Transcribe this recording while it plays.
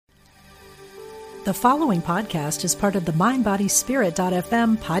The following podcast is part of the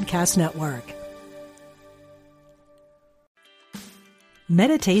MindBodySpirit.fm podcast network.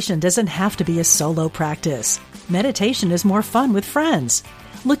 Meditation doesn't have to be a solo practice. Meditation is more fun with friends.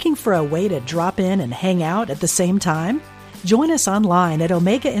 Looking for a way to drop in and hang out at the same time? Join us online at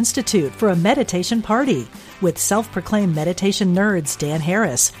Omega Institute for a meditation party with self-proclaimed meditation nerds Dan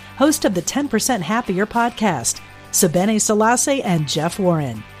Harris, host of the 10% Happier podcast, Sebene Selassie, and Jeff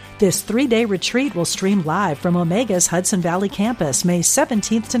Warren. This 3-day retreat will stream live from Omega's Hudson Valley campus May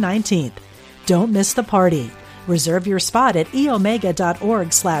 17th to 19th. Don't miss the party. Reserve your spot at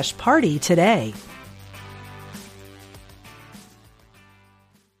eomega.org/party today.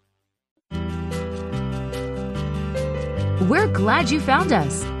 We're glad you found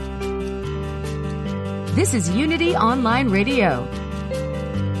us. This is Unity Online Radio,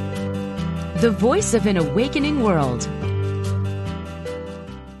 the voice of an awakening world.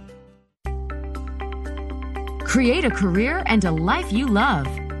 Create a career and a life you love.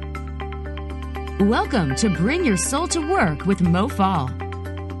 Welcome to Bring Your Soul to Work with Mo Fall.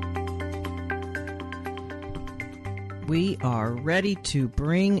 We are ready to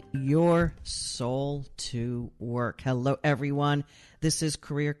bring your soul to work. Hello, everyone. This is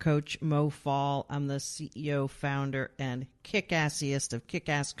career coach Mo Fall. I'm the CEO, founder, and kick-assiest of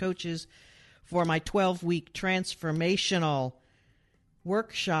kick-ass coaches for my 12-week transformational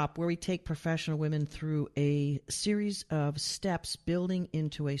workshop where we take professional women through a series of steps building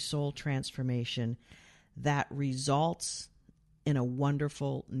into a soul transformation that results in a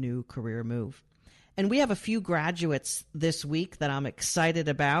wonderful new career move. And we have a few graduates this week that I'm excited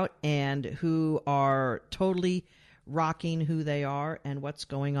about and who are totally rocking who they are and what's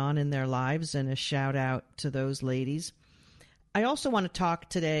going on in their lives, and a shout out to those ladies. I also want to talk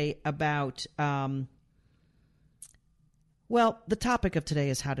today about the topic of today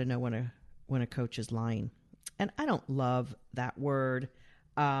is how to know when a coach is lying. And I don't love that word.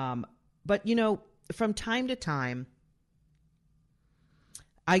 But, from time to time,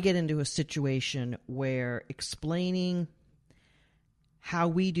 I get into a situation where explaining how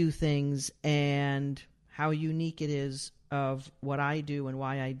we do things and how unique it is of what I do and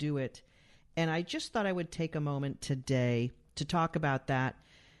why I do it. And I just thought I would take a moment today to talk about that.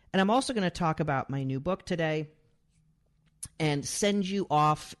 And I'm also going to talk about my new book today and send you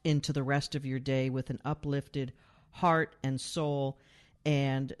off into the rest of your day with an uplifted heart and soul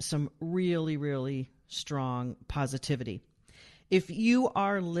and some really, really strong positivity. If you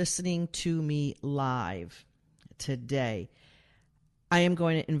are listening to me live today, I am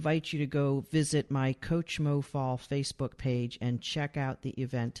going to invite you to go visit my Coach Mo Fall Facebook page and check out the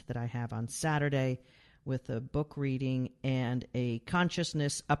event that I have on Saturday with a book reading and a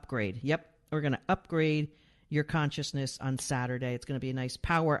consciousness upgrade. Yep, we're going to upgrade your consciousness on Saturday. It's going to be a nice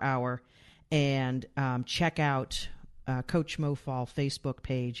power hour. And check out Coach Mo Fall Facebook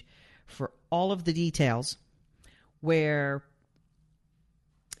page for all of the details, where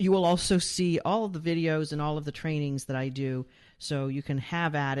you will also see all of the videos and all of the trainings that I do. So you can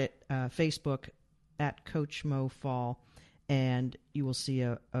have at it, Facebook at Coach Mo Fall, and you will see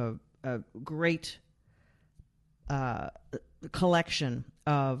a great collection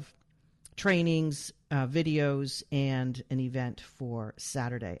of trainings, videos, and an event for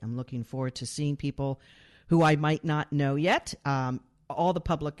Saturday. I'm looking forward to seeing people who I might not know yet. All the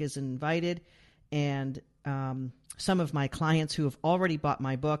public is invited, and some of my clients who have already bought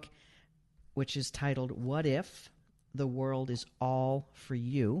my book, which is titled What If the World is All for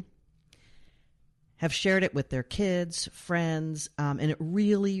You, have shared it with their kids, friends, and it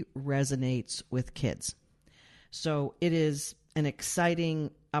really resonates with kids. So it is an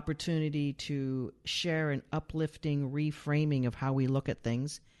exciting opportunity to share an uplifting reframing of how we look at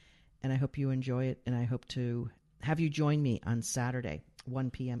things. And I hope you enjoy it. And I hope to have you join me on Saturday, 1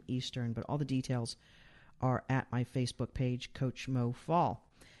 p.m. Eastern. But all the details are at my Facebook page, Coach Mo Fall.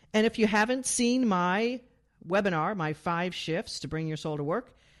 And if you haven't seen my webinar, my 5 shifts to bring your soul to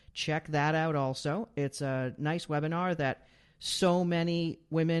work, check that out also. It's a nice webinar that so many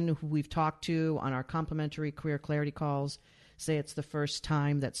women who we've talked to on our complimentary career clarity calls say it's the first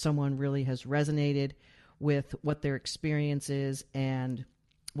time that someone really has resonated with what their experience is and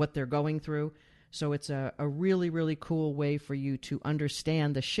what they're going through. So it's a really, really cool way for you to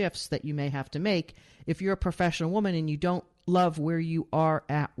understand the shifts that you may have to make if you're a professional woman and you don't love where you are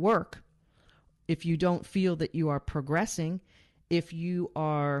at work, if you don't feel that you are progressing, if you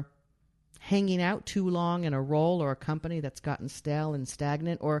are hanging out too long in a role or a company that's gotten stale and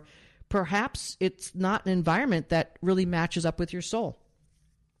stagnant, or perhaps it's not an environment that really matches up with your soul.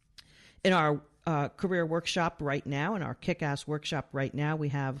 In our career workshop right now, in our kick-ass workshop right now, we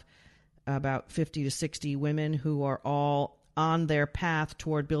have about 50 to 60 women who are all on their path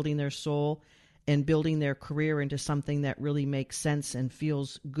toward building their soul and building their career into something that really makes sense and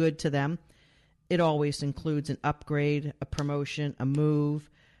feels good to them. It always includes an upgrade, a promotion, a move,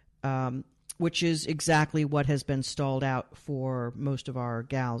 which is exactly what has been stalled out for most of our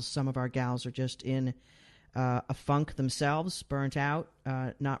gals. Some of our gals are just in a funk themselves, burnt out,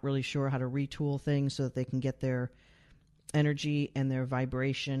 not really sure how to retool things so that they can get their energy and their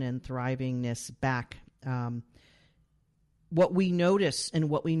vibration and thrivingness back. What we notice and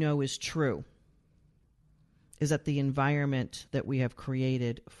what we know is true is that the environment that we have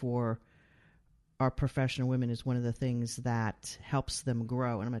created for our professional women is one of the things that helps them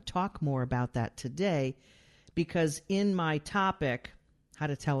grow. And I'm going to talk more about that today because in my topic, how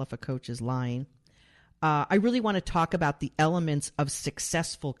to tell if a coach is lying, I really want to talk about the elements of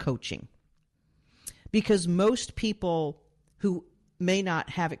successful coaching. Because most people who may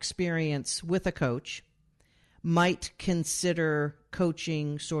not have experience with a coach might consider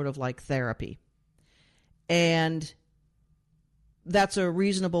coaching sort of like therapy. And that's a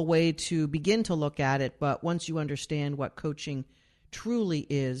reasonable way to begin to look at it. But once you understand what coaching truly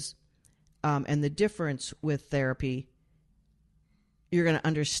is and the difference with therapy, you're going to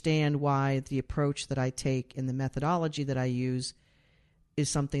understand why the approach that I take and the methodology that I use is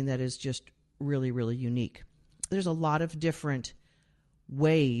something that is just really, really unique. There's a lot of different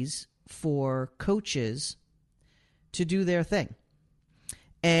ways for coaches to do their thing.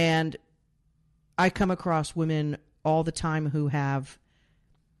 And I come across women all the time who have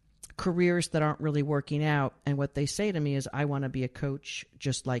careers that aren't really working out. And what they say to me is, I want to be a coach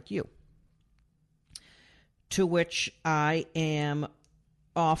just like you. To which I am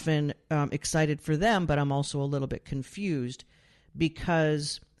often excited for them, but I'm also a little bit confused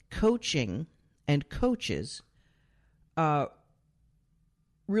because coaching and coaches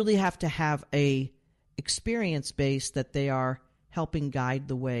really have to have a experience base that they are helping guide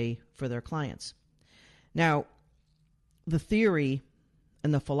the way for their clients. Now, the theory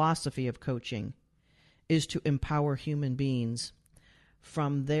and the philosophy of coaching is to empower human beings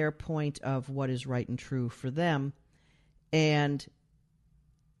from their point of what is right and true for them. And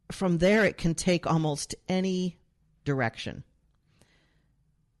from there, it can take almost any direction.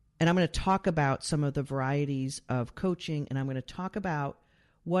 And I'm going to talk about some of the varieties of coaching, and I'm going to talk about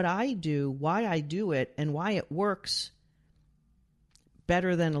what I do, why I do it, and why it works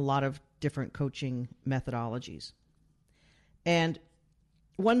better than a lot of different coaching methodologies. And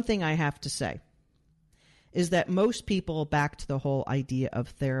one thing I have to say is that most people, back to the whole idea of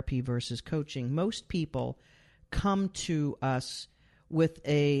therapy versus coaching, most people come to us with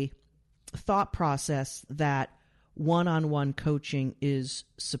a thought process that one-on-one coaching is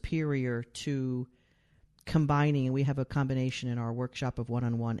superior to combining, and we have a combination in our workshop of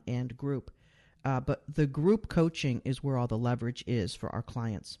one-on-one and group. But the group coaching is where all the leverage is for our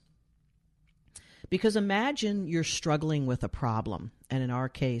clients. Because imagine you're struggling with a problem, and in our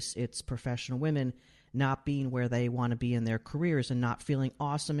case, it's professional women not being where they want to be in their careers and not feeling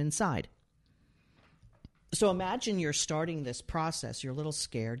awesome inside. So imagine you're starting this process, you're a little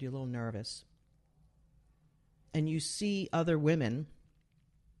scared, you're a little nervous, and you see other women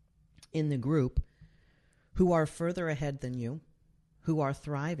in the group who are further ahead than you, who are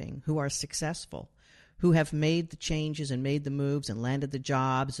thriving, who are successful, who have made the changes and made the moves and landed the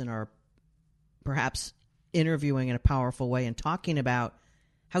jobs and are perhaps interviewing in a powerful way and talking about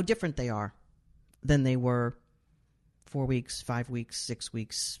how different they are than they were 4 weeks, 5 weeks, 6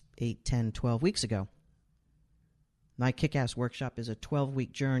 weeks, 8, 10, 12 weeks ago. My Kick-Ass Workshop is a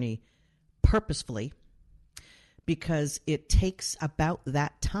 12-week journey purposefully because it takes about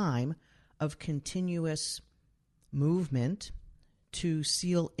that time of continuous movement to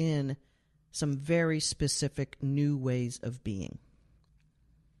seal in some very specific new ways of being.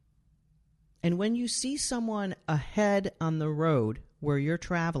 And when you see someone ahead on the road where you're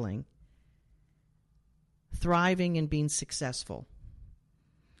traveling, thriving and being successful,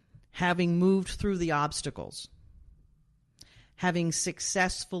 having moved through the obstacles, having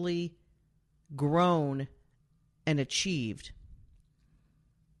successfully grown and achieved,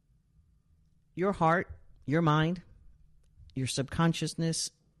 your heart, your mind, your subconsciousness,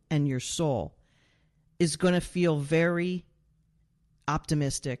 and your soul is going to feel very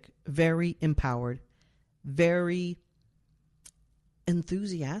optimistic, very empowered, very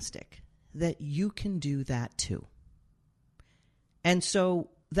enthusiastic that you can do that too. And so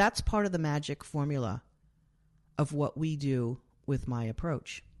that's part of the magic formula of what we do with my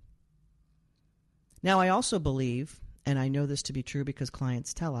approach. Now, I also believe, and I know this to be true because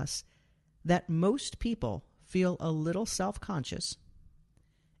clients tell us, that most people feel a little self-conscious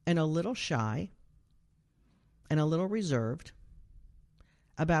and a little shy and a little reserved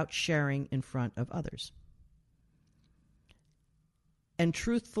about sharing in front of others. And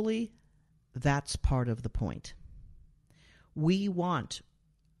truthfully, that's part of the point. We want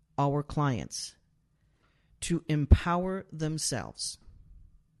our clients to empower themselves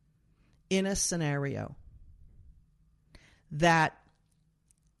in a scenario that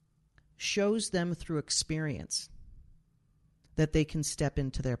shows them through experience that they can step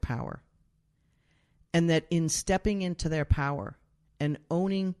into their power. And that in stepping into their power and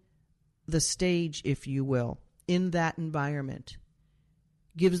owning the stage, if you will, in that environment,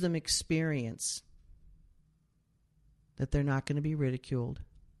 gives them experience that they're not going to be ridiculed,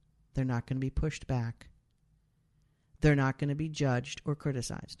 they're not going to be pushed back, they're not going to be judged or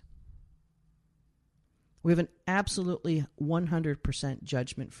criticized. We have an absolutely 100%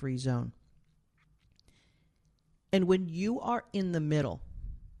 judgment-free zone. And when you are in the middle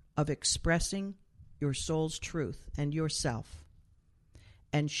of expressing your soul's truth and yourself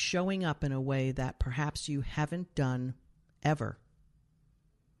and showing up in a way that perhaps you haven't done ever,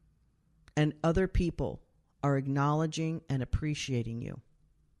 and other people are acknowledging and appreciating you,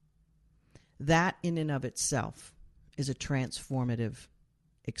 that in and of itself is a transformative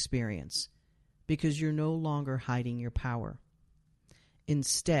experience, because you're no longer hiding your power.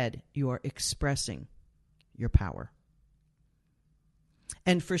 Instead, you are expressing your power.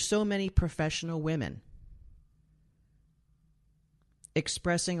 And for so many professional women,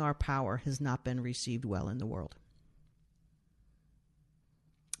 expressing our power has not been received well in the world.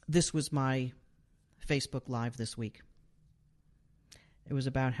 This was my Facebook Live this week. It was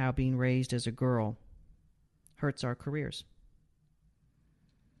about how being raised as a girl hurts our careers.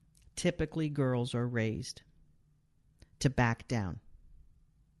 Typically, girls are raised to back down,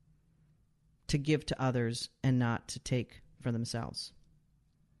 to give to others and not to take for themselves,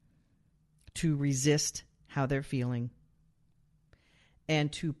 to resist how they're feeling,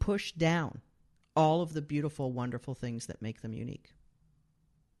 and to push down all of the beautiful, wonderful things that make them unique.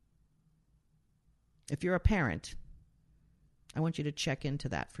 If you're a parent, I want you to check into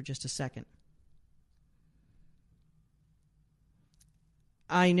that for just a second.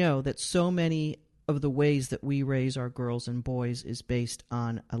 I know that so many of the ways that we raise our girls and boys is based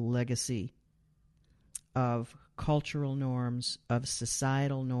on a legacy of cultural norms, of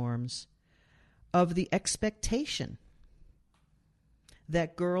societal norms, of the expectation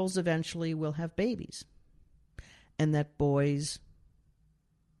that girls eventually will have babies and that boys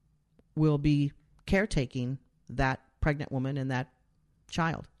will be caretaking that pregnant woman and that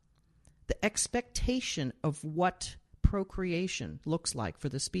child. The expectation of what procreation looks like for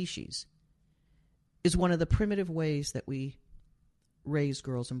the species is one of the primitive ways that we raise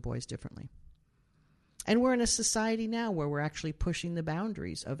girls and boys differently. And we're in a society now where we're actually pushing the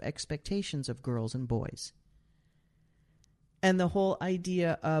boundaries of expectations of girls and boys. And the whole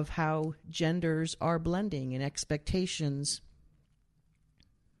idea of how genders are blending and expectations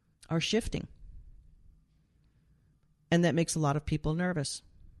are shifting. And that makes a lot of people nervous.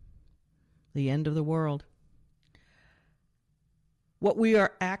 The end of the world. What we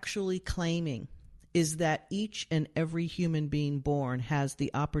are actually claiming is that each and every human being born has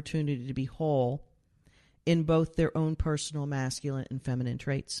the opportunity to be whole in both their own personal masculine and feminine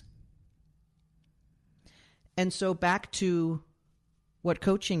traits. And so back to what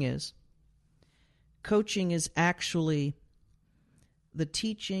coaching is. Coaching is actually the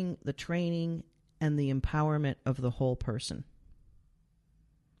teaching, the training, and the empowerment of the whole person.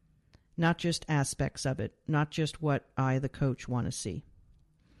 Not just aspects of it, not just what I, the coach, want to see.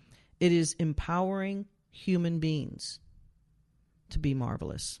 It is empowering human beings to be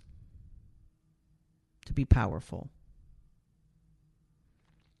marvelous, to be powerful.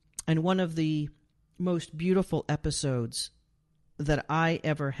 And one of the most beautiful episodes that I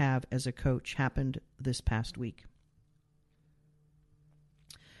ever have as a coach happened this past week.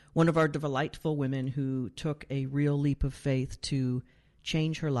 One of our delightful women who took a real leap of faith to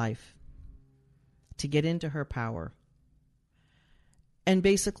change her life, to get into her power, and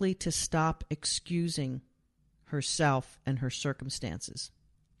basically to stop excusing herself and her circumstances.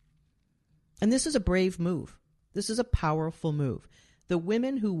 And this is a brave move. This is a powerful move. The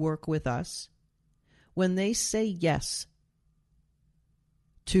women who work with us, when they say yes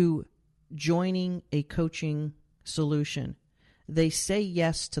to joining a coaching solution, they say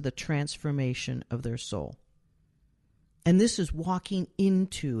yes to the transformation of their soul. And this is walking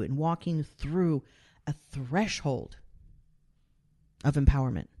into and walking through a threshold of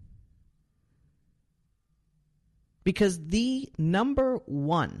empowerment. Because the number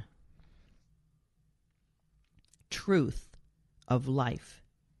one truth of life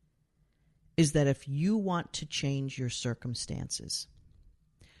is that if you want to change your circumstances,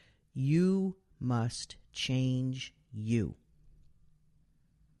 you must change you.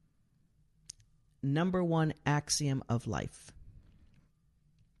 Number one axiom of life.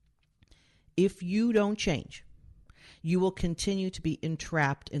 If you don't change, you will continue to be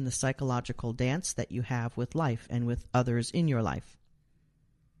entrapped in the psychological dance that you have with life and with others in your life.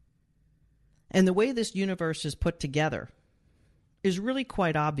 And the way this universe is put together is really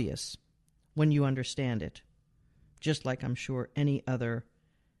quite obvious when you understand it, just like I'm sure any other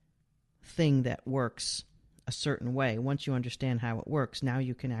thing that works a certain way. Once you understand how it works, now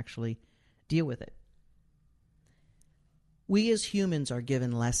you can actually deal with it. We as humans are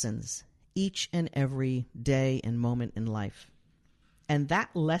given lessons each and every day and moment in life. And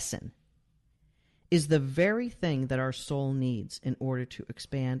that lesson is the very thing that our soul needs in order to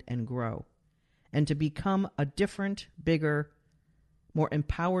expand and grow and to become a different, bigger, more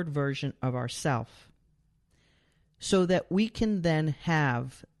empowered version of ourself, so that we can then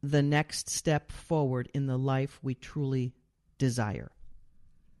have the next step forward in the life we truly desire.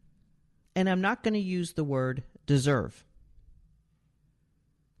 And I'm not going to use the word deserve,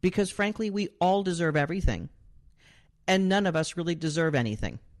 because frankly, we all deserve everything, and none of us really deserve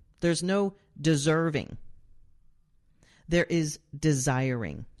anything. There's no deserving. There is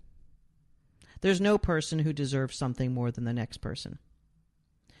desiring. There's no person who deserves something more than the next person.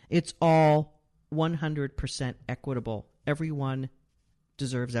 It's all 100% equitable. Everyone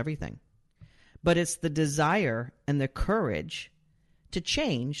deserves everything. But it's the desire and the courage to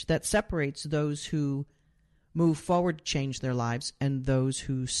change that separates those who move forward to change their lives and those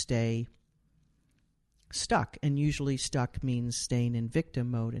who stay stuck. And usually stuck means staying in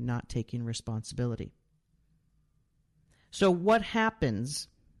victim mode and not taking responsibility. So what happens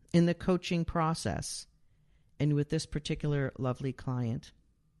in the coaching process, and with this particular lovely client,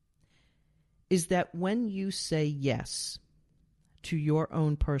 is that when you say yes to your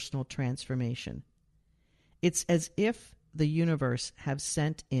own personal transformation, it's as if the universe have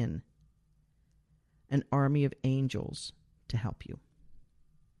sent in an army of angels to help you.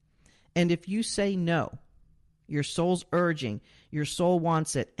 And if you say no, your soul's urging, your soul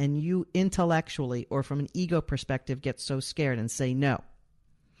wants it, and you intellectually or from an ego perspective get so scared and say no,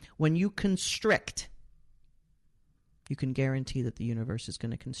 when you constrict, you can guarantee that the universe is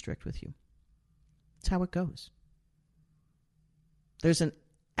going to constrict with you. That's how it goes. There's an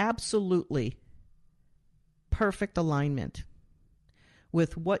absolutely perfect alignment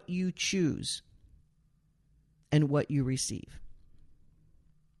with what you choose and what you receive.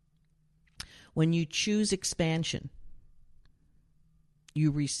 When you choose expansion, you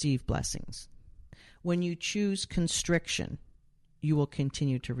receive blessings. When you choose constriction, you will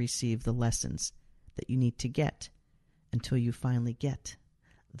continue to receive the lessons that you need to get until you finally get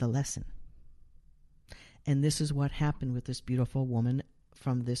the lesson. And this is what happened with this beautiful woman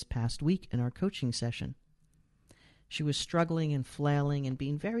from this past week in our coaching session. She was struggling and flailing and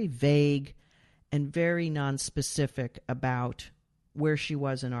being very vague and very nonspecific about where she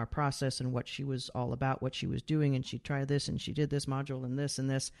was in our process and what she was all about, what she was doing, and she tried this and she did this module and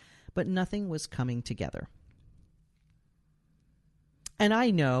this, but nothing was coming together. And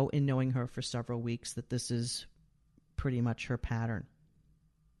I know, in knowing her for several weeks, that this is pretty much her pattern.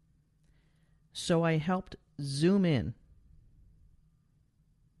 So I helped zoom in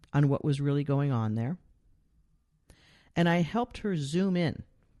on what was really going on there. And I helped her zoom in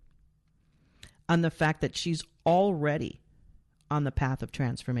on the fact that she's already on the path of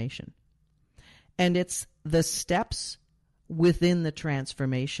transformation. And it's the steps within the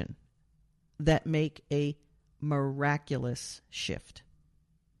transformation that make a miraculous shift.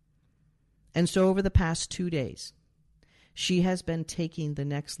 And so over the past 2 days, she has been taking the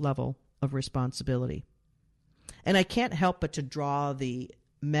next level of responsibility. And I can't help but to draw the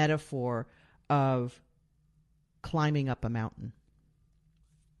metaphor of climbing up a mountain,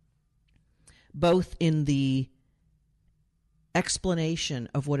 both in the explanation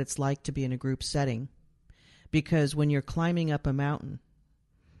of what it's like to be in a group setting, because when you're climbing up a mountain,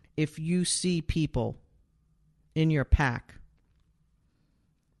 if you see people in your pack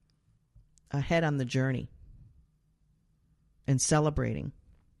ahead on the journey and celebrating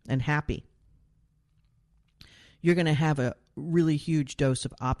and happy, you're going to have a really huge dose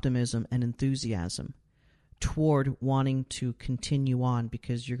of optimism and enthusiasm toward wanting to continue on,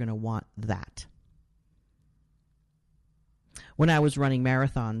 because you're going to want that. When I was running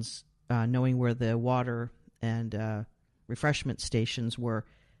marathons, knowing where the water and refreshment stations were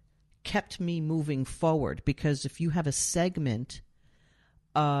kept me moving forward, because if you have a segment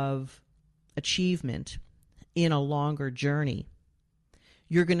of achievement in a longer journey,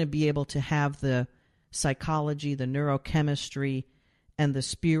 you're going to be able to have the psychology, the neurochemistry, and the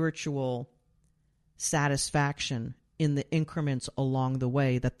spiritual satisfaction in the increments along the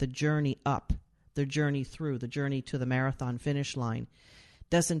way, that the journey up, the journey through, the journey to the marathon finish line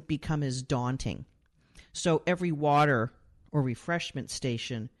doesn't become as daunting. So every water or refreshment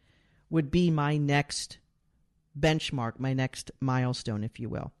station would be my next benchmark, my next milestone, if you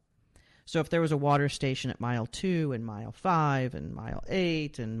will. So if there was a water station at mile 2 and mile 5 and mile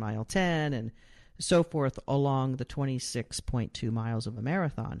 8 and mile 10 and so forth along the 26.2 miles of a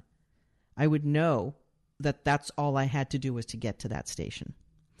marathon, I would know that that's all I had to do was to get to that station.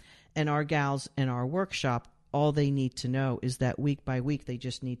 And our gals in our workshop, all they need to know is that week by week, they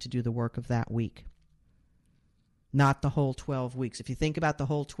just need to do the work of that week, not the whole 12 weeks. If you think about the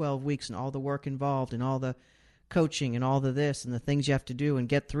whole 12 weeks and all the work involved and all the coaching and all the this and the things you have to do and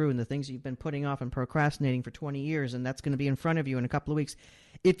get through and the things you've been putting off and procrastinating for 20 years, and that's going to be in front of you in a couple of weeks.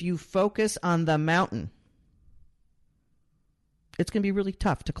 If you focus on the mountain, it's going to be really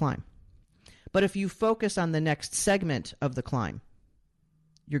tough to climb. But if you focus on the next segment of the climb,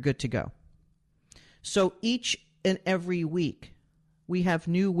 you're good to go. So each and every week, we have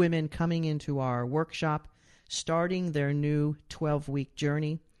new women coming into our workshop, starting their new 12-week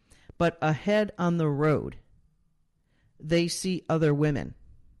journey. But ahead on the road, they see other women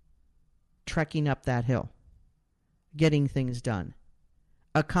trekking up that hill, getting things done,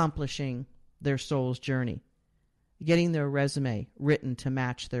 accomplishing their soul's journey, getting their resume written to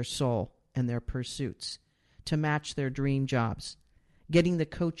match their soul and their pursuits, to match their dream jobs, getting the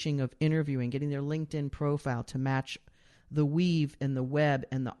coaching of interviewing, getting their LinkedIn profile to match the weave and the web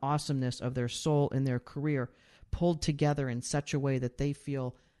and the awesomeness of their soul and their career pulled together in such a way that they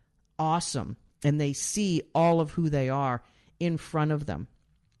feel awesome and they see all of who they are in front of them.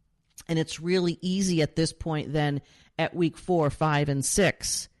 And it's really easy at this point then at week 4, 5, and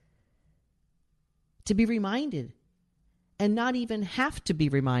 6 to be reminded and not even have to be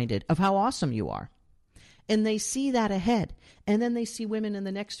reminded of how awesome you are. And they see that ahead. And then they see women in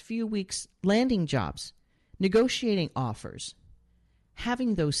the next few weeks landing jobs, negotiating offers,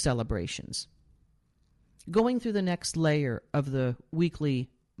 having those celebrations, going through the next layer of the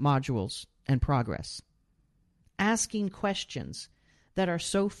weekly modules and progress, asking questions that are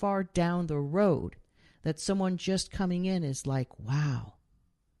so far down the road that someone just coming in is like, wow,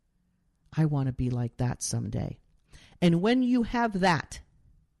 I want to be like that someday. And when you have that,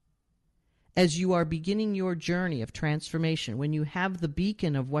 as you are beginning your journey of transformation, when you have the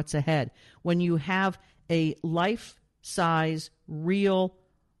beacon of what's ahead, when you have a life-size, real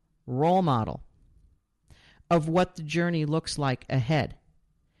role model of what the journey looks like ahead,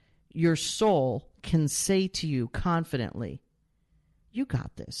 your soul can say to you confidently, you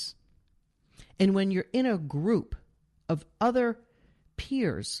got this. And when you're in a group of other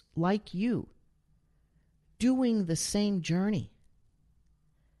peers like you, doing the same journey,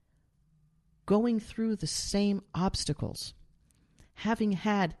 going through the same obstacles, having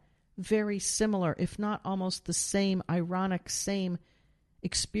had very similar, if not almost the same, ironic, same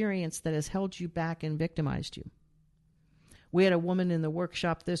experience that has held you back and victimized you. We had a woman in the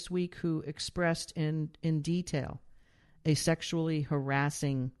workshop this week who expressed in detail a sexually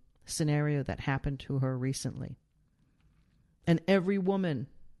harassing scenario that happened to her recently. And every woman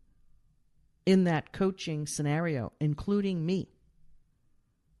in that coaching scenario, including me,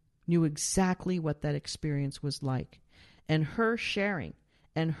 knew exactly what that experience was like. And her sharing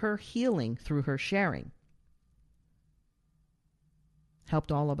and her healing through her sharing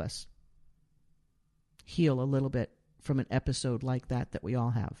helped all of us heal a little bit from an episode like that we all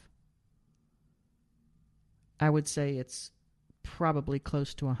have. I would say it's probably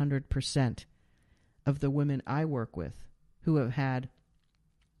close to 100% of the women I work with who have had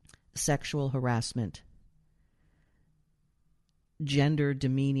sexual harassment, gender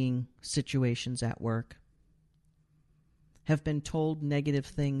demeaning situations at work, have been told negative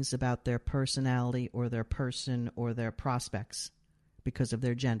things about their personality or their person or their prospects because of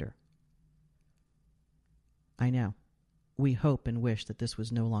their gender. I know. We hope and wish that this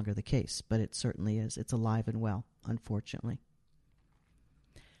was no longer the case, but it certainly is. It's alive and well, unfortunately.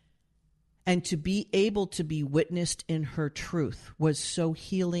 And to be able to be witnessed in her truth was so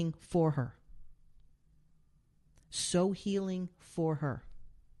healing for her. So healing for her.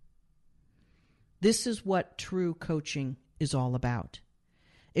 This is what true coaching is all about.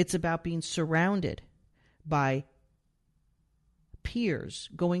 It's about being surrounded by peers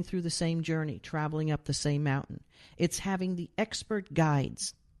going through the same journey, traveling up the same mountain. It's having the expert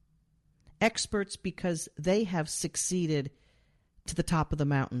guides. Experts because they have succeeded to the top of the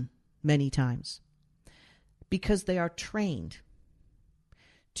mountain many times. Because they are trained.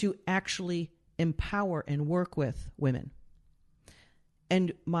 to actually empower and work with women.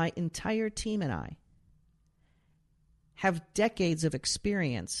 And my entire team and I have decades of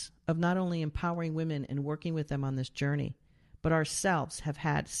experience of not only empowering women and working with them on this journey, but ourselves have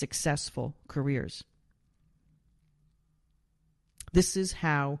had successful careers. This is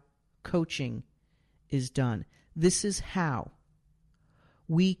how coaching is done. This is how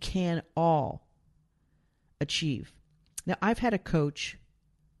we can all achieve. Now, I've had a coach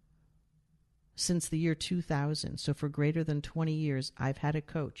since the year 2000. So for greater than 20 years, I've had a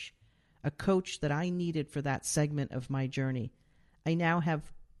coach that I needed for that segment of my journey. I now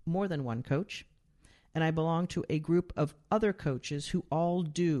have more than one coach, and I belong to a group of other coaches who all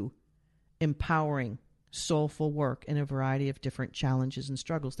do empowering, soulful work in a variety of different challenges and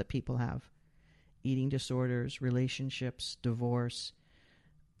struggles that people have. Eating disorders, relationships, divorce,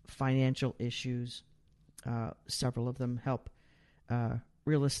 financial issues. Several of them help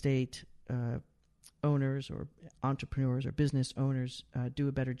real estate owners or entrepreneurs or business owners do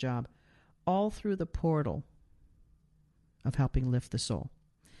a better job, all through the portal of helping lift the soul.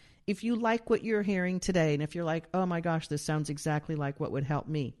 If you like what you're hearing today, and if you're like, oh my gosh, this sounds exactly like what would help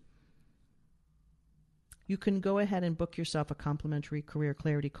me, you can go ahead and book yourself a complimentary career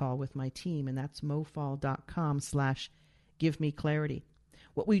clarity call with my team, and that's mofall.com/givemeclarity.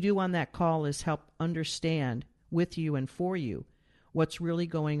 What we do on that call is help understand with you and for you what's really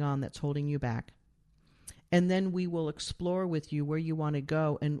going on that's holding you back. And then we will explore with you where you want to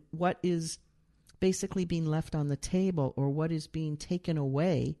go and what is basically being left on the table or what is being taken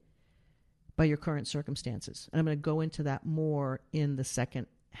away by your current circumstances. And I'm going to go into that more in the second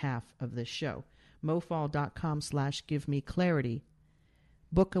half of this show. mofall.com/givemeclarity.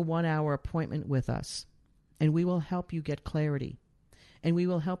 Book a 1-hour appointment with us, and we will help you get clarity. And we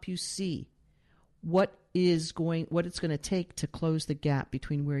will help you see what it's going to take to close the gap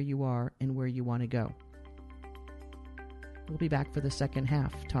between where you are and where you want to go. We'll be back for the second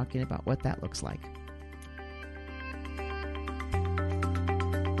half talking about what that looks like.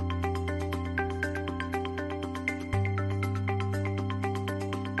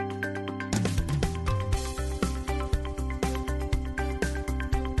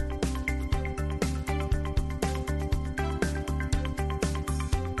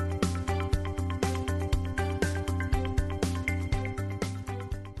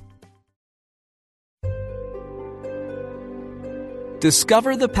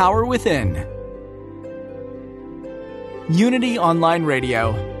 Discover the power within. Unity Online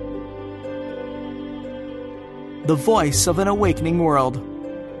Radio. The voice of an awakening world.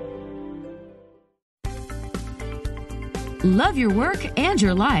 Love your work and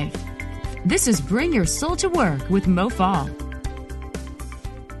your life. This is Bring Your Soul to Work with Mo Fall.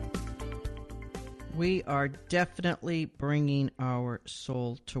 We are definitely bringing our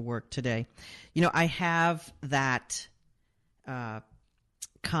soul to work today. You know, I have that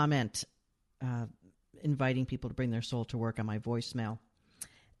comment inviting people to bring their soul to work on my voicemail.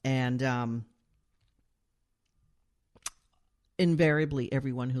 And invariably,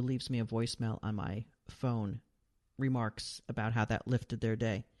 everyone who leaves me a voicemail on my phone remarks about how that lifted their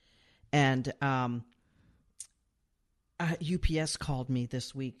day. And UPS called me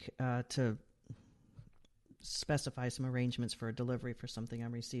this week to specify some arrangements for a delivery for something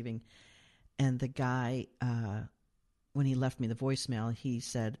I'm receiving. And the guy, when he left me the voicemail, he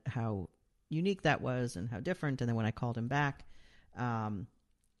said how unique that was and how different. And then when I called him back,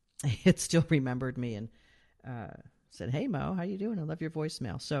 it still remembered me and said, "Hey, Mo, how you doing? I love your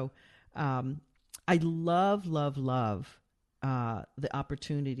voicemail." So I love the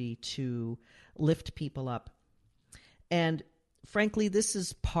opportunity to lift people up. And frankly, this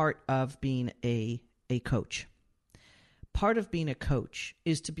is part of being a coach. Part of being a coach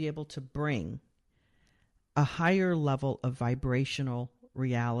is to be able to bring a higher level of vibrational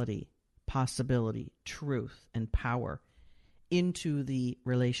reality, possibility, truth, and power into the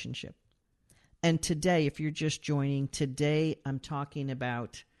relationship. And today, if you're just joining, today I'm talking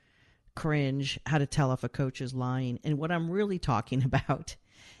about cringe, how to tell if a coach is lying. And what I'm really talking about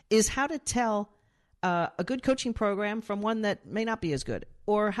is how to tell a good coaching program from one that may not be as good,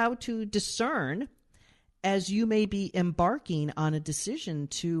 or how to discern as you may be embarking on a decision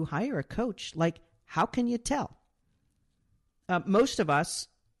to hire a coach. Like, how can you tell? Most of us,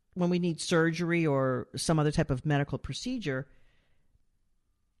 when we need surgery or some other type of medical procedure,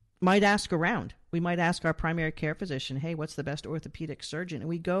 might ask around. We might ask our primary care physician, hey, what's the best orthopedic surgeon? And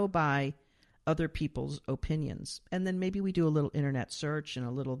we go by other people's opinions. And then maybe we do a little internet search and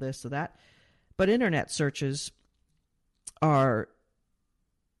a little this or that. But internet searches are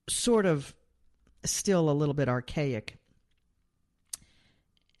sort of still a little bit archaic.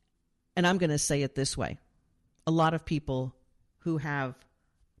 And I'm going to say it this way. A lot of people who have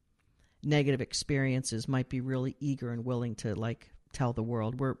negative experiences might be really eager and willing to tell the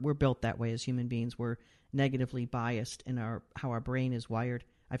world. We're built that way as human beings. We're negatively biased in how our brain is wired.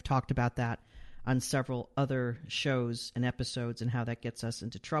 I've talked about that on several other shows and episodes and how that gets us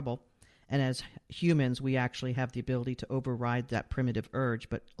into trouble. And as humans, we actually have the ability to override that primitive urge,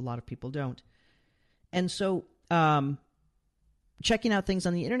 but a lot of people don't. And so checking out things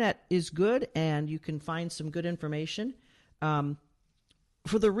on the internet is good, and you can find some good information.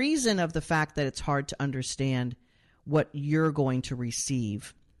 For the reason of the fact that it's hard to understand what you're going to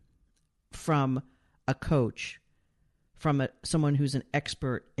receive from a coach, from someone who's an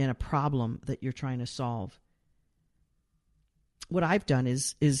expert in a problem that you're trying to solve. What I've done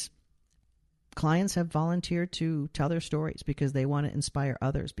is clients have volunteered to tell their stories because they want to inspire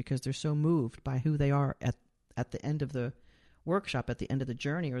others, because they're so moved by who they are at the end of the workshop, at the end of the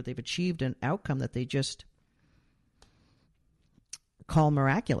journey, or they've achieved an outcome that they just call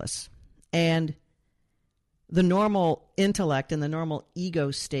miraculous. And the normal intellect and the normal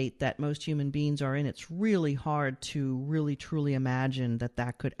ego state that most human beings are in, it's really hard to really truly imagine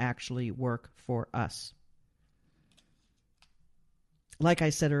that could actually work for us. Like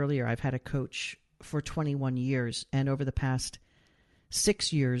I said earlier, I've had a coach for 21 years, and over the past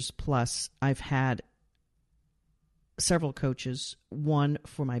 6 years plus, I've had several coaches, one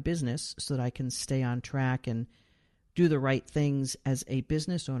for my business so that I can stay on track and do the right things as a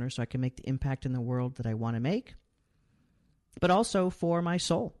business owner so I can make the impact in the world that I want to make, but also for my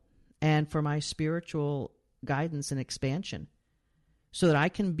soul and for my spiritual guidance and expansion so that I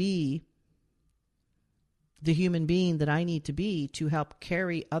can be the human being that I need to be to help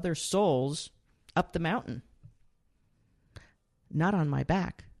carry other souls up the mountain. Not on my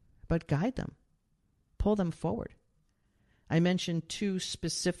back, but guide them, pull them forward. I mentioned 2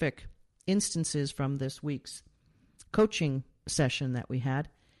 specific instances from this week's coaching session that we had,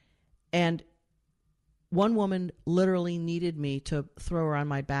 and one woman literally needed me to throw her on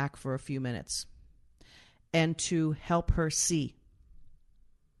my back for a few minutes and to help her see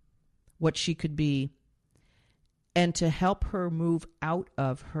what she could be and to help her move out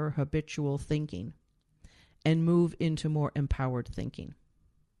of her habitual thinking and move into more empowered thinking.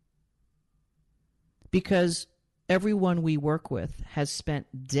 Because everyone we work with has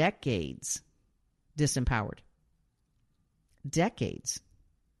spent decades disempowered. Decades.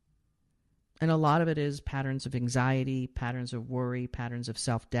 And a lot of it is patterns of anxiety, patterns of worry, patterns of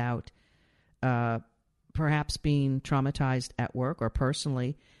self-doubt, perhaps being traumatized at work or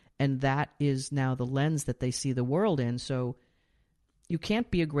personally, and that is now the lens that they see the world in. So you can't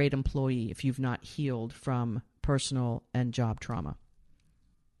be a great employee if you've not healed from personal and job trauma.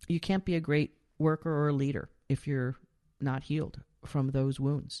 You can't be a great worker or leader if you're not healed from those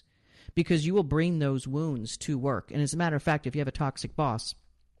wounds, because you will bring those wounds to work. And as a matter of fact, if you have a toxic boss,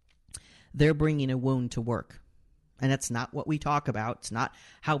 they're bringing a wound to work. And that's not what we talk about. It's not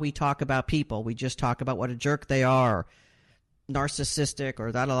how we talk about people. We just talk about what a jerk they are, narcissistic,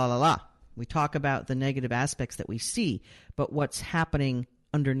 or la. We talk about the negative aspects that we see, but what's happening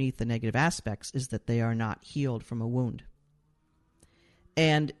underneath the negative aspects is that they are not healed from a wound.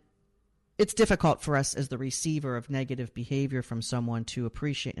 And it's difficult for us as the receiver of negative behavior from someone to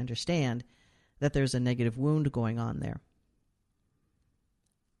appreciate and understand that there's a negative wound going on there.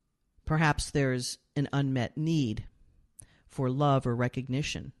 Perhaps there's an unmet need for love or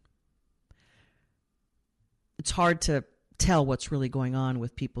recognition. It's hard to tell what's really going on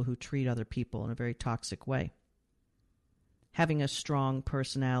with people who treat other people in a very toxic way. Having a strong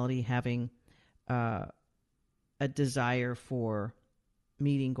personality, having a desire for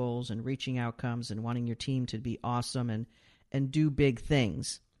meeting goals and reaching outcomes and wanting your team to be awesome and do big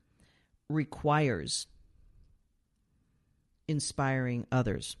things requires inspiring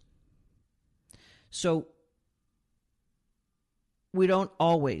others. So we don't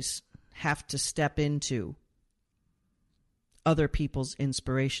always have to step into other people's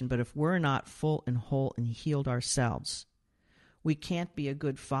inspiration, but if we're not full and whole and healed ourselves, we can't be a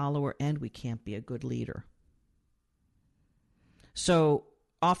good follower and we can't be a good leader. So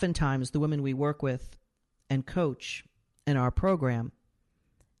oftentimes the women we work with and coach in our program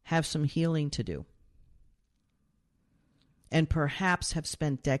have some healing to do, and perhaps have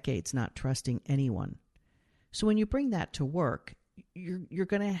spent decades not trusting anyone. So when you bring that to work, you're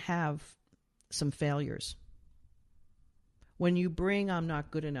going to have some failures. When you bring I'm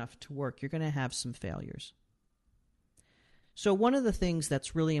not good enough to work, you're going to have some failures. So one of the things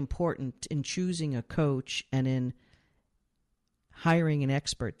that's really important in choosing a coach and in hiring an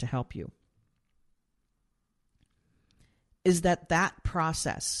expert to help you is that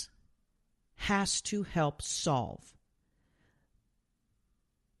process has to help solve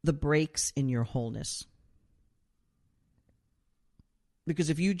the breaks in your wholeness.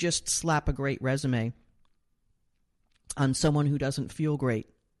 Because if you just slap a great resume on someone who doesn't feel great,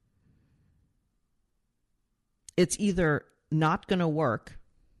 it's either not going to work,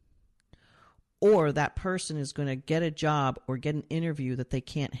 or that person is going to get a job or get an interview that they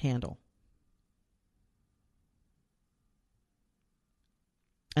can't handle.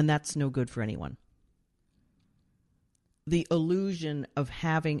 And that's no good for anyone. The illusion of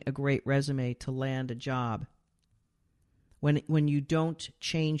having a great resume to land a job, when you don't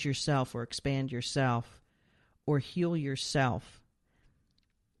change yourself or expand yourself or heal yourself,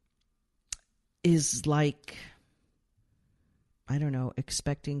 is like, I don't know,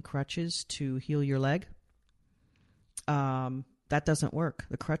 expecting crutches to heal your leg. That doesn't work.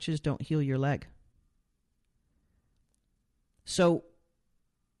 The crutches don't heal your leg. So,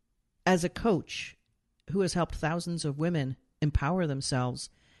 as a coach who has helped thousands of women empower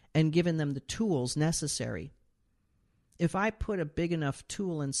themselves and given them the tools necessary, if I put a big enough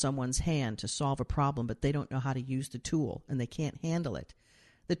tool in someone's hand to solve a problem, but they don't know how to use the tool and they can't handle it,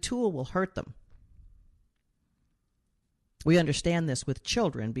 the tool will hurt them. We understand this with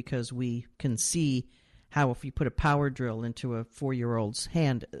children because we can see how if you put a power drill into a 4-year-old's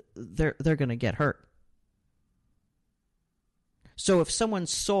hand, they're going to get hurt. So if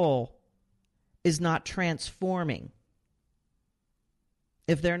someone's soul is not transforming,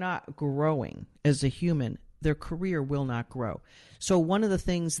 if they're not growing as a human, their career will not grow. So one of the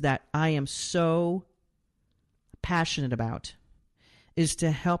things that I am so passionate about is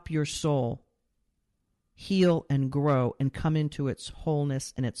to help your soul heal and grow and come into its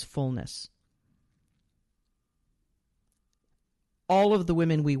wholeness and its fullness. All of the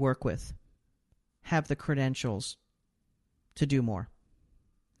women we work with have the credentials to do more,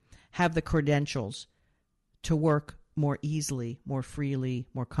 have the credentials to work more easily, more freely,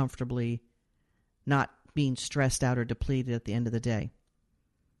 more comfortably, not being stressed out or depleted at the end of the day.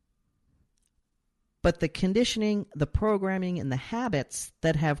 But the conditioning, the programming, and the habits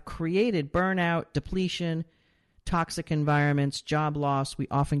that have created burnout, depletion, toxic environments, job loss, we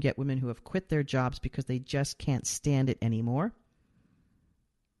often get women who have quit their jobs because they just can't stand it anymore.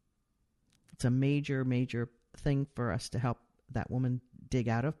 It's a major, major thing for us to help that woman dig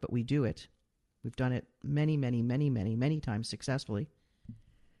out of, but we do it. We've done it many, many, many, many, many times successfully.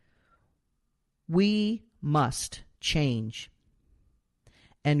 We must change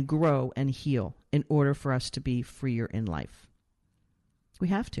and grow and heal in order for us to be freer in life. We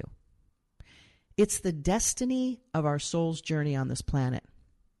have to. It's the destiny of our soul's journey on this planet.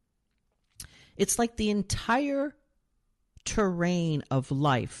 It's like the entire terrain of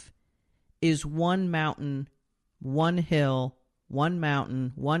life is one mountain, one hill, one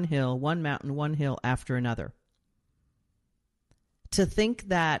mountain, one hill, one mountain, one hill after another. To think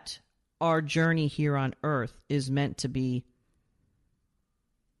that our journey here on earth is meant to be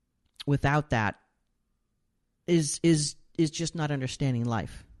without that is just not understanding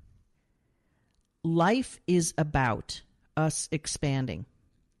life. Life is about us expanding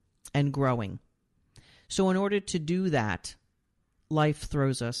and growing. So in order to do that, life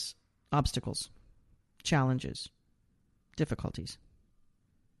throws us obstacles, challenges, difficulties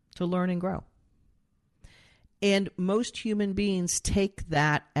to learn and grow. And most human beings take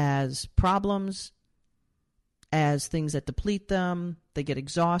that as problems, as things that deplete them. They get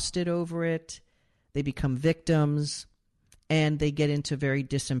exhausted over it. They become victims, and they get into very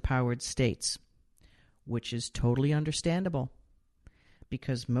disempowered states, which is totally understandable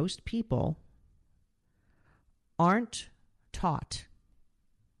because most people aren't taught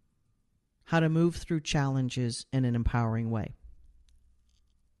how to move through challenges in an empowering way.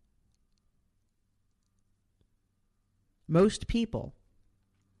 Most people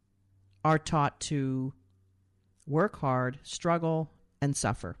are taught to work hard, struggle, and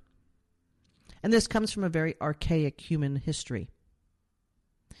suffer. And this comes from a very archaic human history.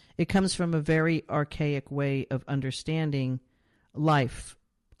 It comes from a very archaic way of understanding life,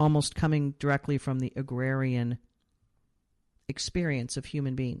 almost coming directly from the agrarian experience of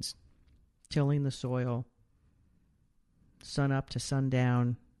human beings. Tilling the soil, sun up to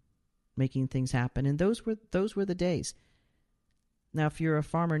sundown, making things happen. And those were the days. Now, if you're a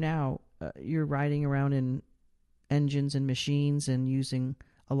farmer now, you're riding around in engines and machines and using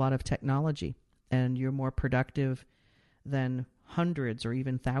a lot of technology, and you're more productive than hundreds or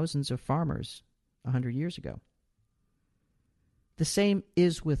even thousands of farmers 100 years ago. The same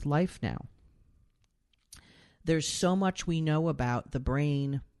is with life now. There's so much we know about the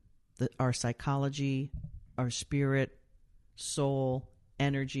brain, our psychology, our spirit, soul,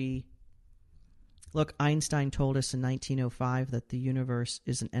 energy, Look, Einstein told us in 1905 that the universe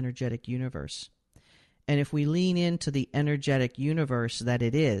is an energetic universe. And if we lean into the energetic universe that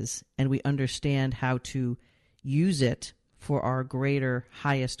it is, and we understand how to use it for our greater,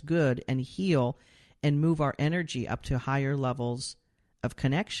 highest good and heal and move our energy up to higher levels of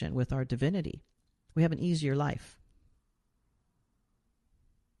connection with our divinity, we have an easier life.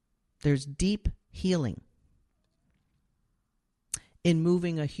 There's deep healing in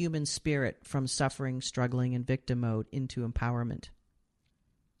moving a human spirit from suffering, struggling, and victim mode into empowerment.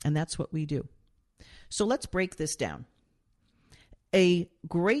 And that's what we do. So let's break this down. A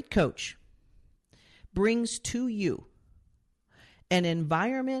great coach brings to you an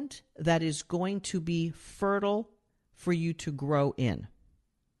environment that is going to be fertile for you to grow in.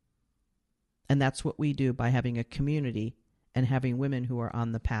 And that's what we do by having a community and having women who are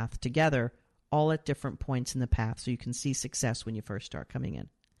on the path together, all at different points in the path, so you can see success when you first start coming in.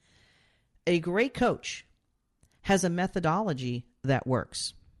 A great coach has a methodology that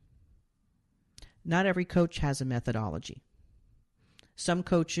works. Not every coach has a methodology. Some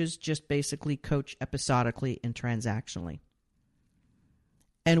coaches just basically coach episodically and transactionally.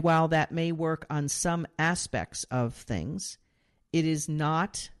 And while that may work on some aspects of things, it is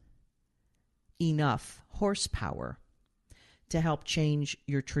not enough horsepower to help change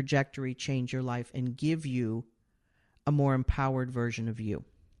your trajectory, change your life, and give you a more empowered version of you.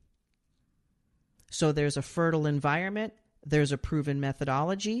 So there's a fertile environment, there's a proven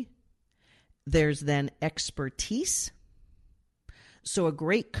methodology, there's then expertise. So a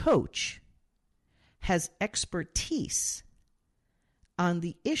great coach has expertise on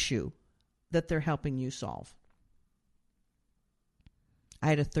the issue that they're helping you solve. I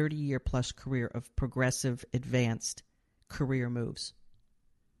had a 30-year plus career of progressive, advanced career moves.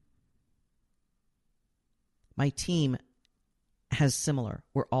 My team has similar.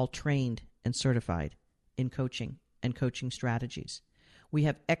 We're all trained and certified in coaching and coaching strategies. We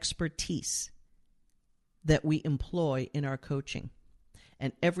have expertise that we employ in our coaching.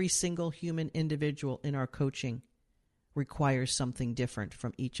 And every single human individual in our coaching requires something different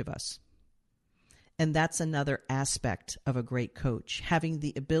from each of us. And that's another aspect of a great coach, having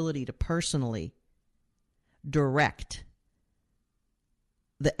the ability to personally direct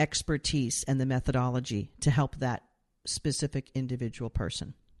the expertise and the methodology to help that specific individual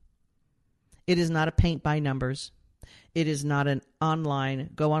person. It is not a paint by numbers. It is not an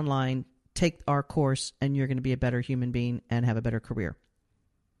go online, take our course, and you're going to be a better human being and have a better career.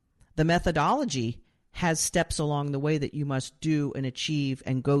 The methodology has steps along the way that you must do and achieve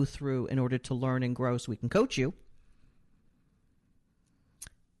and go through in order to learn and grow so we can coach you.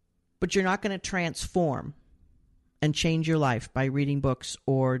 But you're not going to transform and change your life by reading books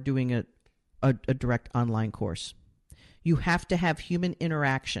or doing a direct online course. You have to have human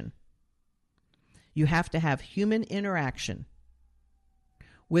interaction. You have to have human interaction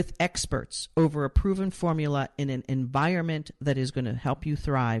with experts over a proven formula in an environment that is going to help you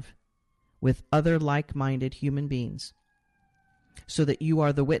thrive with other like-minded human beings so that you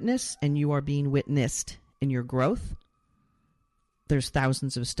are the witness and you are being witnessed in your growth. There's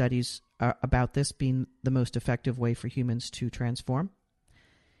thousands of studies about this being the most effective way for humans to transform.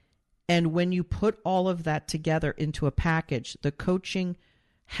 And when you put all of that together into a package, the coaching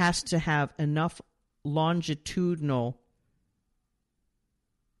has to have enough longitudinal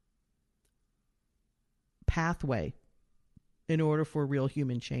pathway in order for real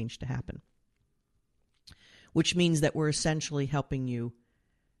human change to happen. Which means that we're essentially helping you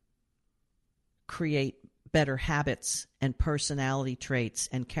create better habits and personality traits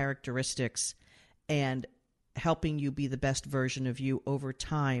and characteristics and helping you be the best version of you over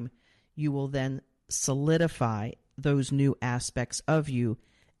time. You will then solidify those new aspects of you,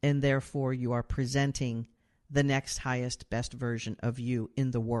 and therefore you are presenting the next highest, best version of you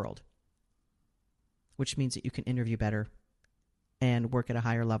in the world, which means that you can interview better and work at a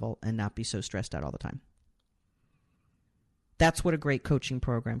higher level and not be so stressed out all the time. That's what a great coaching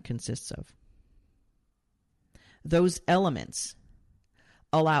program consists of. Those elements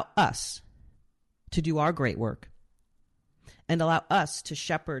allow us to do our great work and allow us to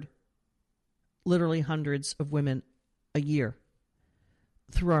shepherd literally hundreds of women a year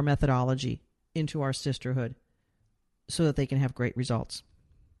through our methodology into our sisterhood so that they can have great results.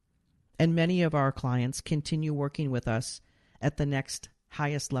 And many of our clients continue working with us at the next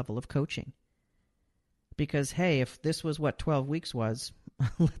highest level of coaching. Because, hey, if this was what 12 weeks was,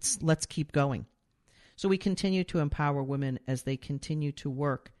 let's keep going. So we continue to empower women as they continue to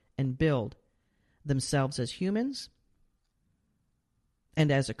work and build themselves as humans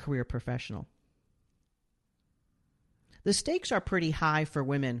and as a career professional. the stakes are pretty high for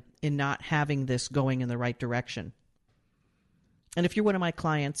women in not having this going in the right direction. And if you're one of my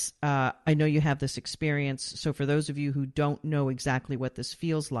clients, I know you have this experience. So for those of you who don't know exactly what this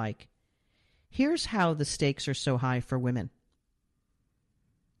feels like, here's how the stakes are so high for women.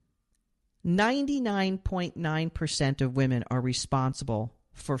 99.9% of women are responsible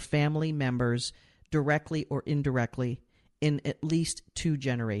for family members directly or indirectly in at least 2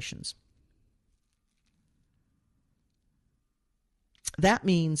 generations. That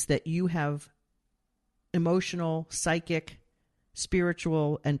means that you have emotional, psychic,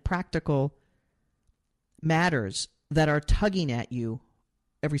 spiritual, and practical matters that are tugging at you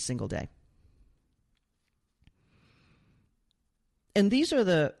every single day. And these are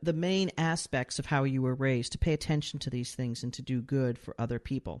the main aspects of how you were raised, to pay attention to these things and to do good for other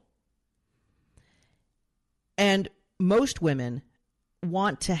people. And most women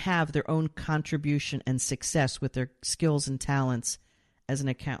want to have their own contribution and success with their skills and talents as an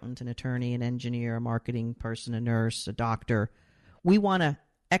accountant, an attorney, an engineer, a marketing person, a nurse, a doctor. We want to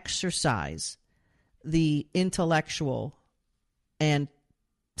exercise the intellectual and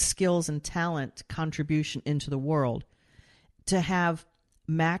skills and talent contribution into the world to have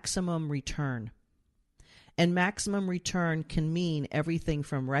maximum return. And maximum return can mean everything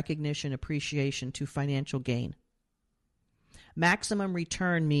from recognition, appreciation to financial gain. Maximum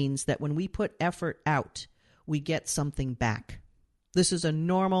return means that when we put effort out, we get something back. This is a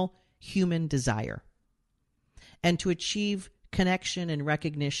normal human desire. And to achieve connection and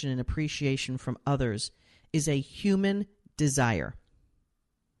recognition and appreciation from others is a human desire.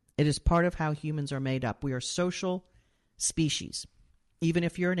 It is part of how humans are made up. We are social species. Even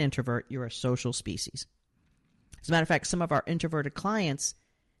if you're an introvert, you're a social species. As a matter of fact, some of our introverted clients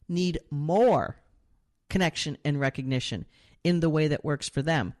need more connection and recognition in the way that works for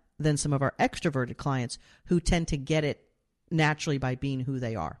them than some of our extroverted clients who tend to get it naturally by being who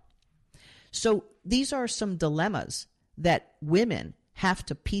they are. So these are some dilemmas that women have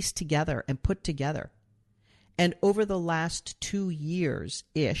to piece together and put together. And over the last 2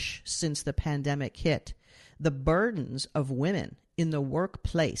 years-ish since the pandemic hit, the burdens of women in the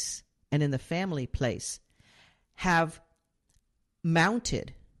workplace and in the family place have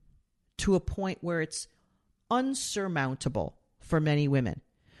mounted to a point where it's unsurmountable for many women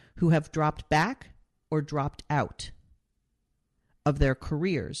who have dropped back or dropped out of their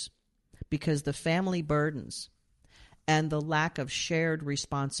careers because the family burdens and the lack of shared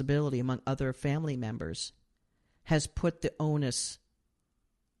responsibility among other family members has put the onus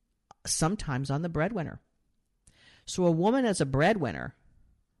sometimes on the breadwinner. So a woman as a breadwinner,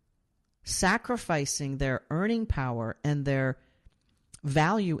 sacrificing their earning power and their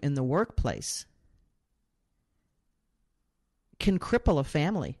value in the workplace, can cripple a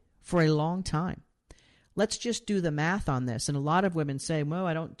family for a long time. Let's just do the math on this. And a lot of women say,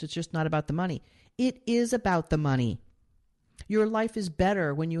 well, it's just not about the money. It is about the money. Your life is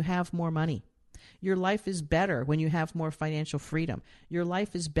better when you have more money. Your life is better when you have more financial freedom. Your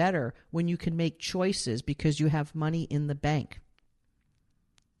life is better when you can make choices because you have money in the bank.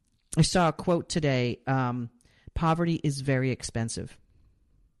 I saw a quote today, poverty is very expensive.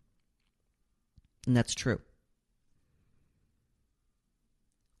 And that's true.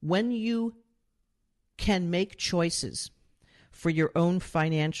 When you can make choices for your own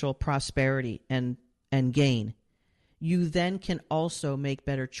financial prosperity and gain, you then can also make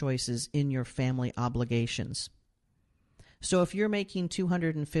better choices in your family obligations. So if you're making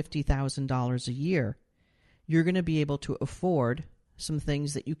 $250,000 a year, you're going to be able to afford some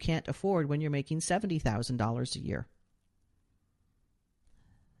things that you can't afford when you're making $70,000 a year.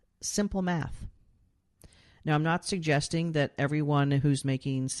 Simple math. Now, I'm not suggesting that everyone who's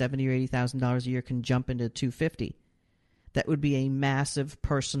making $70,000 or $80,000 a year can jump into $250,000. That would be a massive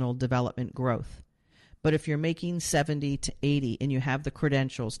personal development growth. But if you're making 70 to 80 and you have the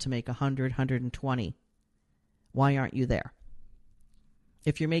credentials to make 100, 120, why aren't you there?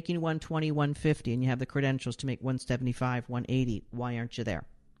 If you're making 120, 150 and you have the credentials to make 175, 180, why aren't you there?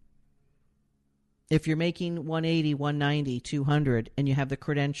 If you're making 180, 190, 200 and you have the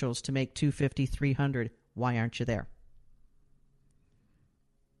credentials to make 250, 300, why aren't you there?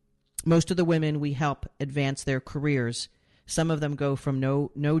 Most of the women we help advance their careers, some of them go from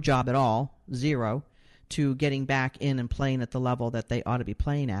no job at all, zero, to getting back in and playing at the level that they ought to be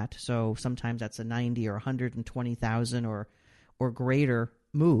playing at. So sometimes that's a 90 or 120,000 or greater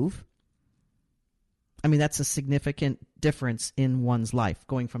move. I mean, that's a significant difference in one's life,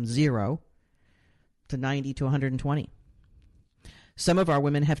 going from 0 to 90 to 120. Some of our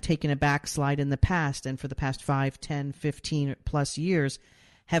women have taken a backslide in the past, and for the past 5, 10, 15 plus years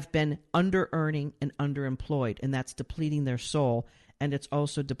have been under-earning and underemployed, and that's depleting their soul, and it's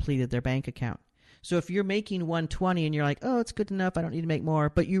also depleted their bank account. So if you're making $120 and you're like, oh, it's good enough, I don't need to make more,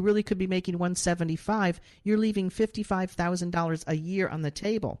 but you really could be making $175, you're leaving $55,000 a year on the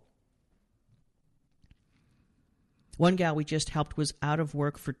table. One gal we just helped was out of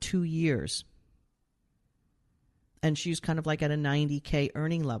work for 2 years. And she's kind of like at a $90K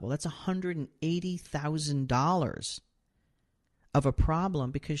earning level. That's $180,000 of a problem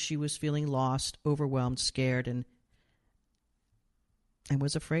because she was feeling lost, overwhelmed, scared, and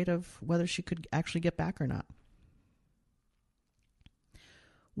was afraid of whether she could actually get back or not.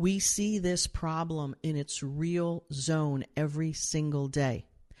 We see this problem in its real zone every single day.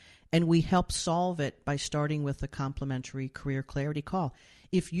 And we help solve it by starting with a complimentary career clarity call.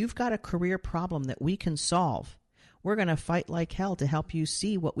 If you've got a career problem that we can solve, we're going to fight like hell to help you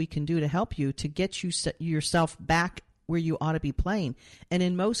see what we can do to help you to get you yourself back where you ought to be playing. And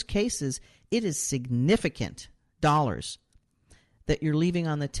in most cases, it is significant dollars that you're leaving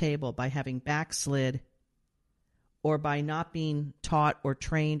on the table by having backslid or by not being taught or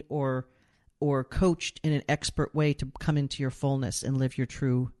trained or coached in an expert way to come into your fullness and live your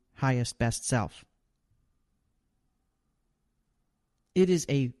true highest, best self. It is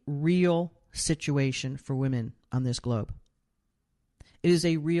a real situation for women on this globe. It is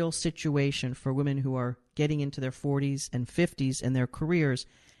a real situation for women who are getting into their 40s and 50s in their careers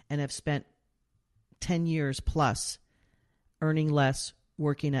and have spent 10 years plus earning less,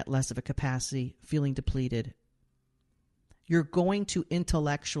 working at less of a capacity, feeling depleted. You're going to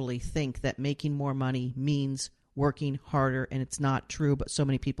intellectually think that making more money means working harder, and it's not true, but so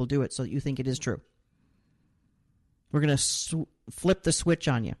many people do it so that you think it is true. We're going to flip the switch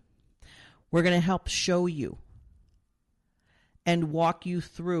on you. We're going to help show you and walk you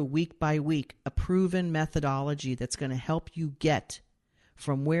through week by week a proven methodology that's going to help you get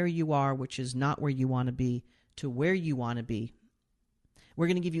from where you are, which is not where you want to be, to where you want to be. We're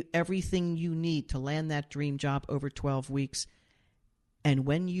going to give you everything you need to land that dream job over 12 weeks. And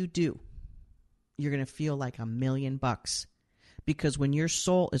when you do, you're going to feel like $1 million, because when your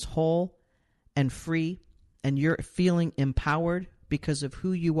soul is whole and free and you're feeling empowered because of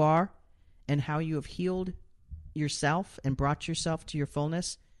who you are and how you have healed yourself and brought yourself to your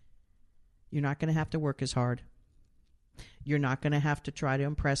fullness, you're not going to have to work as hard. You're not going to have to try to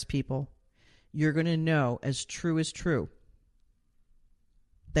impress people. You're going to know, as true,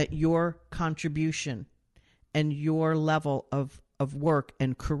 that your contribution and your level of work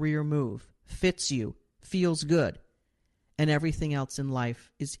and career move fits you, feels good, and everything else in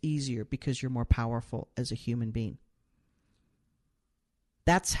life is easier because you're more powerful as a human being.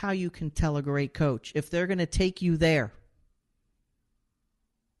 That's how you can tell a great coach if they're going to take you there,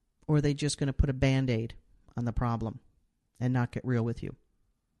 or are they just going to put a Band-Aid on the problem and not get real with you.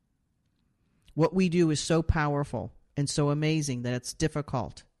 What we do is so powerful and so amazing that it's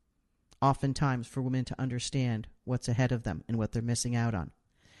difficult oftentimes for women to understand what's ahead of them and what they're missing out on.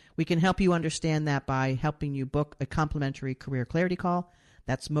 We can help you understand that by helping you book a complimentary career clarity call.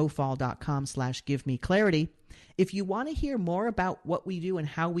 That's mofall.com/givemeclarity. If you want to hear more about what we do and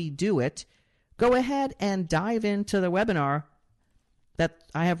how we do it, go ahead and dive into the webinar that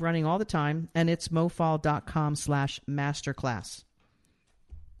I have running all the time, and it's mofall.com/masterclass.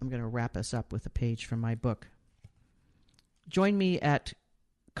 I'm going to wrap us up with a page from my book. Join me at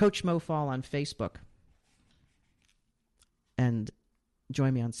Coach Mo Fall on Facebook and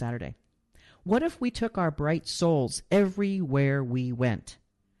join me on Saturday. What if we took our bright souls everywhere we went?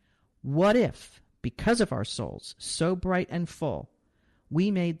 What if, because of our souls, so bright and full, we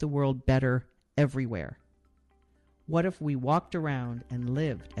made the world better everywhere? What if we walked around and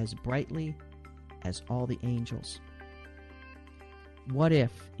lived as brightly as all the angels? What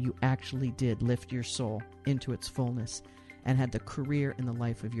if you actually did lift your soul into its fullness and had the career and the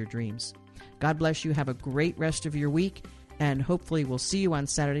life of your dreams? God bless you. Have a great rest of your week, and hopefully we'll see you on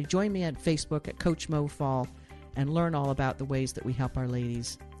Saturday. Join me at Facebook at Coach Mo Fall and learn all about the ways that we help our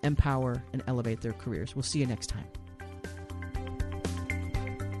ladies empower and elevate their careers. We'll see you next time.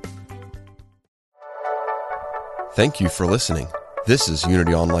 Thank you for listening. This is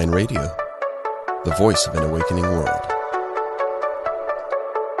Unity Online Radio, the voice of an awakening world.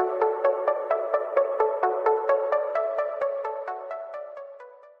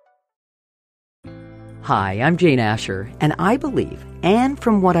 Hi, I'm Jane Asher, and I believe, and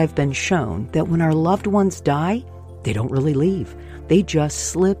from what I've been shown, that when our loved ones die, they don't really leave. They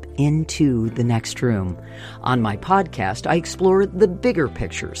just slip into the next room. On my podcast, I explore the bigger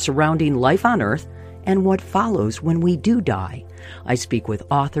picture surrounding life on Earth and what follows when we do die. I speak with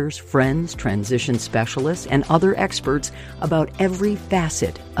authors, friends, transition specialists, and other experts about every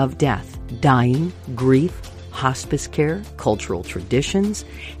facet of death, dying, grief, hospice care, cultural traditions,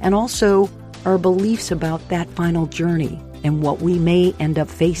 and also our beliefs about that final journey and what we may end up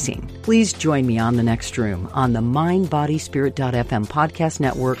facing. Please join me on The Next Room on the MindBodySpirit.fm podcast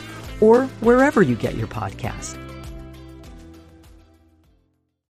network or wherever you get your podcast.